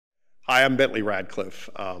Hi, I'm Bentley Radcliffe.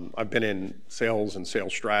 I've been in sales and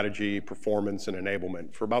sales strategy, performance, and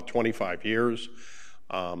enablement for about 25 years.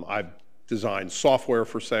 I've designed software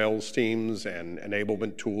for sales teams and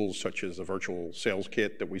enablement tools such as the virtual sales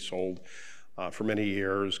kit that we sold for many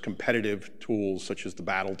years, competitive tools such as the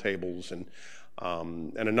battle tables, and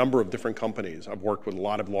a number of different companies. I've worked with a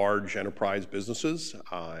lot of large enterprise businesses,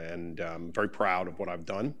 and I'm very proud of what I've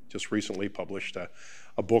done. Just recently published a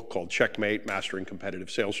book called Checkmate, Mastering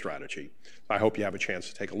Competitive Sales Strategy. I hope you have a chance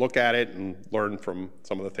to take a look at it and learn from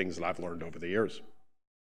some of the things that I've learned over the years.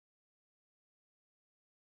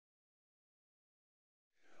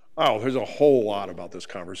 Oh, there's a whole lot about this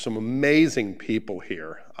conference. Some amazing people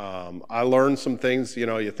here. I learned some things,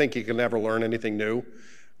 you think you can never learn anything new.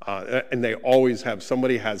 And they always have,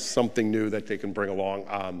 somebody has something new that they can bring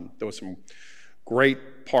along. There was some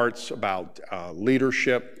great parts about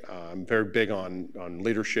leadership. I'm very big on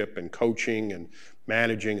leadership and coaching and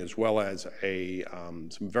managing, as well as some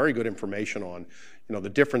very good information on the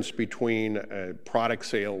difference between product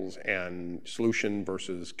sales and solution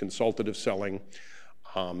versus consultative selling.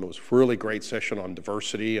 It was a really great session on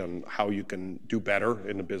diversity and how you can do better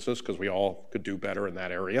in the business, because we all could do better in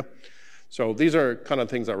that area. So these are kind of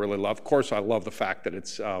things I really love. Of course, I love the fact that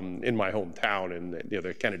it's in my hometown in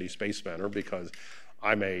the Kennedy Space Center, because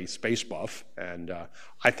I'm a space buff, and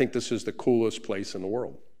I think this is the coolest place in the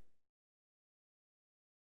world.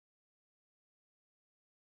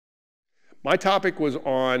 My topic was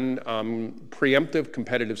on preemptive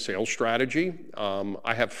competitive sales strategy.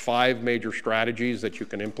 I have 5 major strategies that you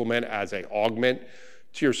can implement as an augment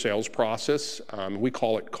to your sales process. We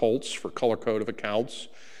call it COLTS, for color code of accounts.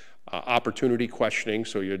 Opportunity questioning,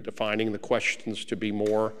 so you're defining the questions to be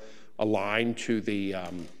more aligned to the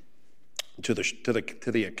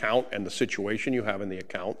account and the situation you have in the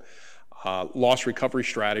account. Loss recovery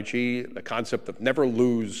strategy, the concept of never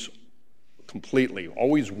lose completely,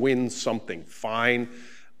 always win something. Find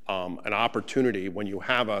an opportunity. When you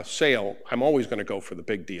have a sale, I'm always going to go for the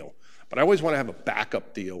big deal, but I always want to have a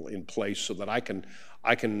backup deal in place so that I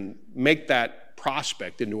can make that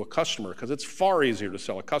prospect into a customer, because it's far easier to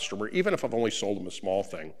sell a customer, even if I've only sold them a small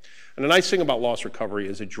thing. And the nice thing about loss recovery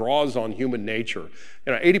is it draws on human nature.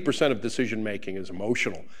 80% of decision making is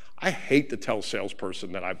emotional. I hate to tell a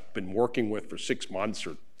salesperson that I've been working with for 6 months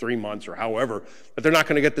or 3 months or however, that they're not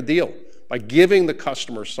going to get the deal. By giving the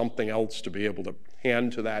customer something else to be able to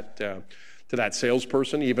hand to that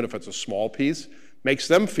salesperson, even if it's a small piece, makes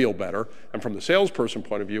them feel better. And from the salesperson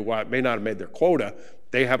point of view, while it may not have made their quota,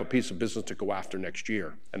 they have a piece of business to go after next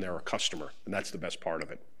year, and they're a customer, and that's the best part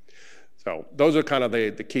of it. So those are kind of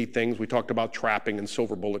the key things. We talked about trapping and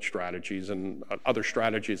silver bullet strategies and other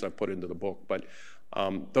strategies I've put into the book, but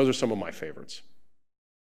those are some of my favorites.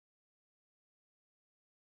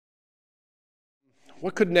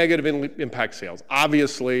 What could negatively impact sales?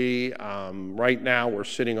 Obviously, right now we're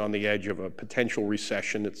sitting on the edge of a potential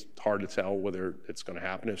recession. It's hard to tell whether it's going to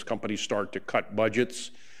happen. As companies start to cut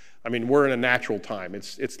budgets, I mean, we're in a natural time.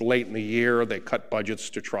 It's late in the year. They cut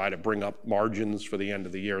budgets to try to bring up margins for the end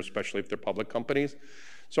of the year, especially if they're public companies.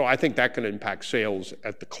 So I think that can impact sales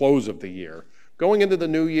at the close of the year. Going into the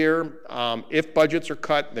new year, if budgets are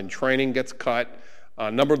cut, then training gets cut.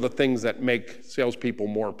 A number of the things that make salespeople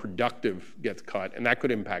more productive gets cut, and that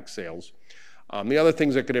could impact sales. The other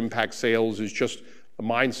things that could impact sales is just the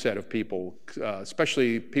mindset of people,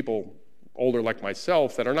 especially people older like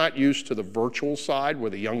myself that are not used to the virtual side, where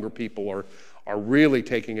the younger people are really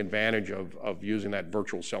taking advantage of using that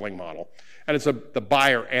virtual selling model. And it's the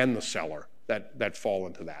buyer and the seller that fall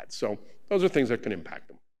into that. So those are things that can impact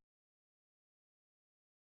them.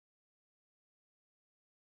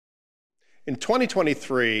 In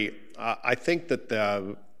 2023, I think that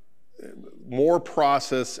the more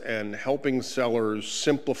process and helping sellers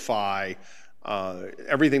simplify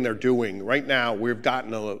everything they're doing. Right now, we've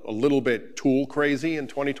gotten a little bit tool crazy in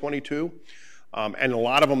 2022, and a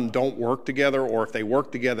lot of them don't work together, or if they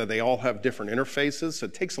work together, they all have different interfaces. So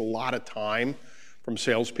it takes a lot of time from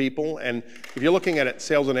salespeople. And if you're looking at it,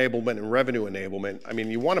 sales enablement and revenue enablement, I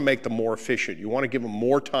mean, you want to make them more efficient. You want to give them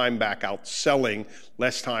more time back out selling,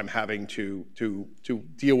 less time having to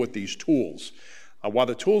deal with these tools. While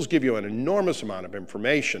the tools give you an enormous amount of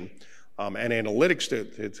information, and analytics,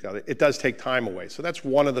 it does take time away. So that's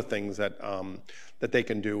one of the things that they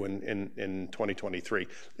can do in 2023.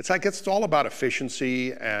 It's all about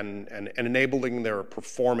efficiency and enabling their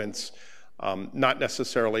performance, not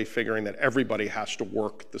necessarily figuring that everybody has to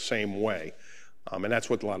work the same way. And that's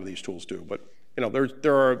what a lot of these tools do. But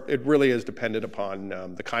it really is dependent upon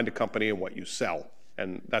the kind of company and what you sell,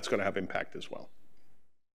 and that's going to have impact as well.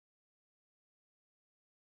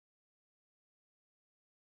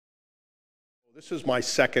 This is my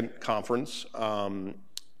second conference,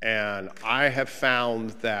 and I have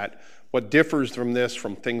found that what differs from this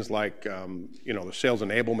from things like, the sales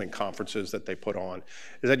enablement conferences that they put on,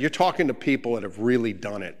 is that you're talking to people that have really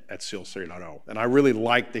done it at Sales 3.0, and I really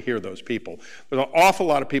like to hear those people. There's an awful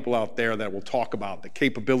lot of people out there that will talk about the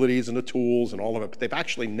capabilities and the tools and all of it, but they've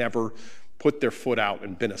actually never put their foot out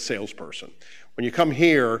and been a salesperson. When you come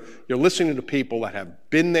here, you're listening to people that have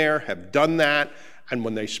been there, have done that, and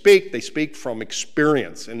when they speak from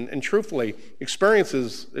experience. And truthfully, experience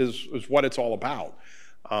is what it's all about.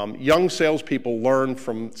 Young salespeople learn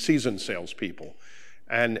from seasoned salespeople.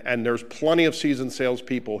 And there's plenty of seasoned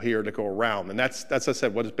salespeople here to go around. And that's, as I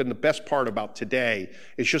said, what has been the best part about today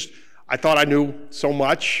is just, I thought I knew so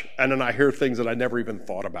much, and then I hear things that I never even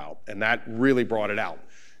thought about. And that really brought it out.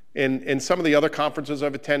 In some of the other conferences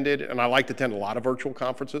I've attended, and I like to attend a lot of virtual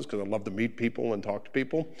conferences because I love to meet people and talk to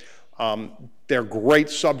people, they're great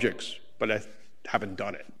subjects, but I haven't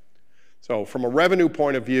done it. So from a revenue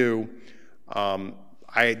point of view,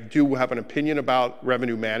 I do have an opinion about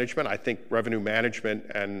revenue management. I think revenue management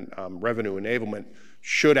and revenue enablement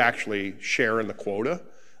should actually share in the quota.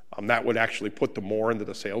 That would actually put them more into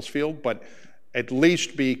the sales field, but at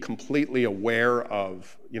least be completely aware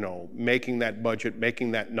of, making that budget,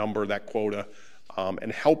 making that number, that quota,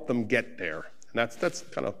 and help them get there. And that's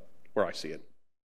kind of where I see it.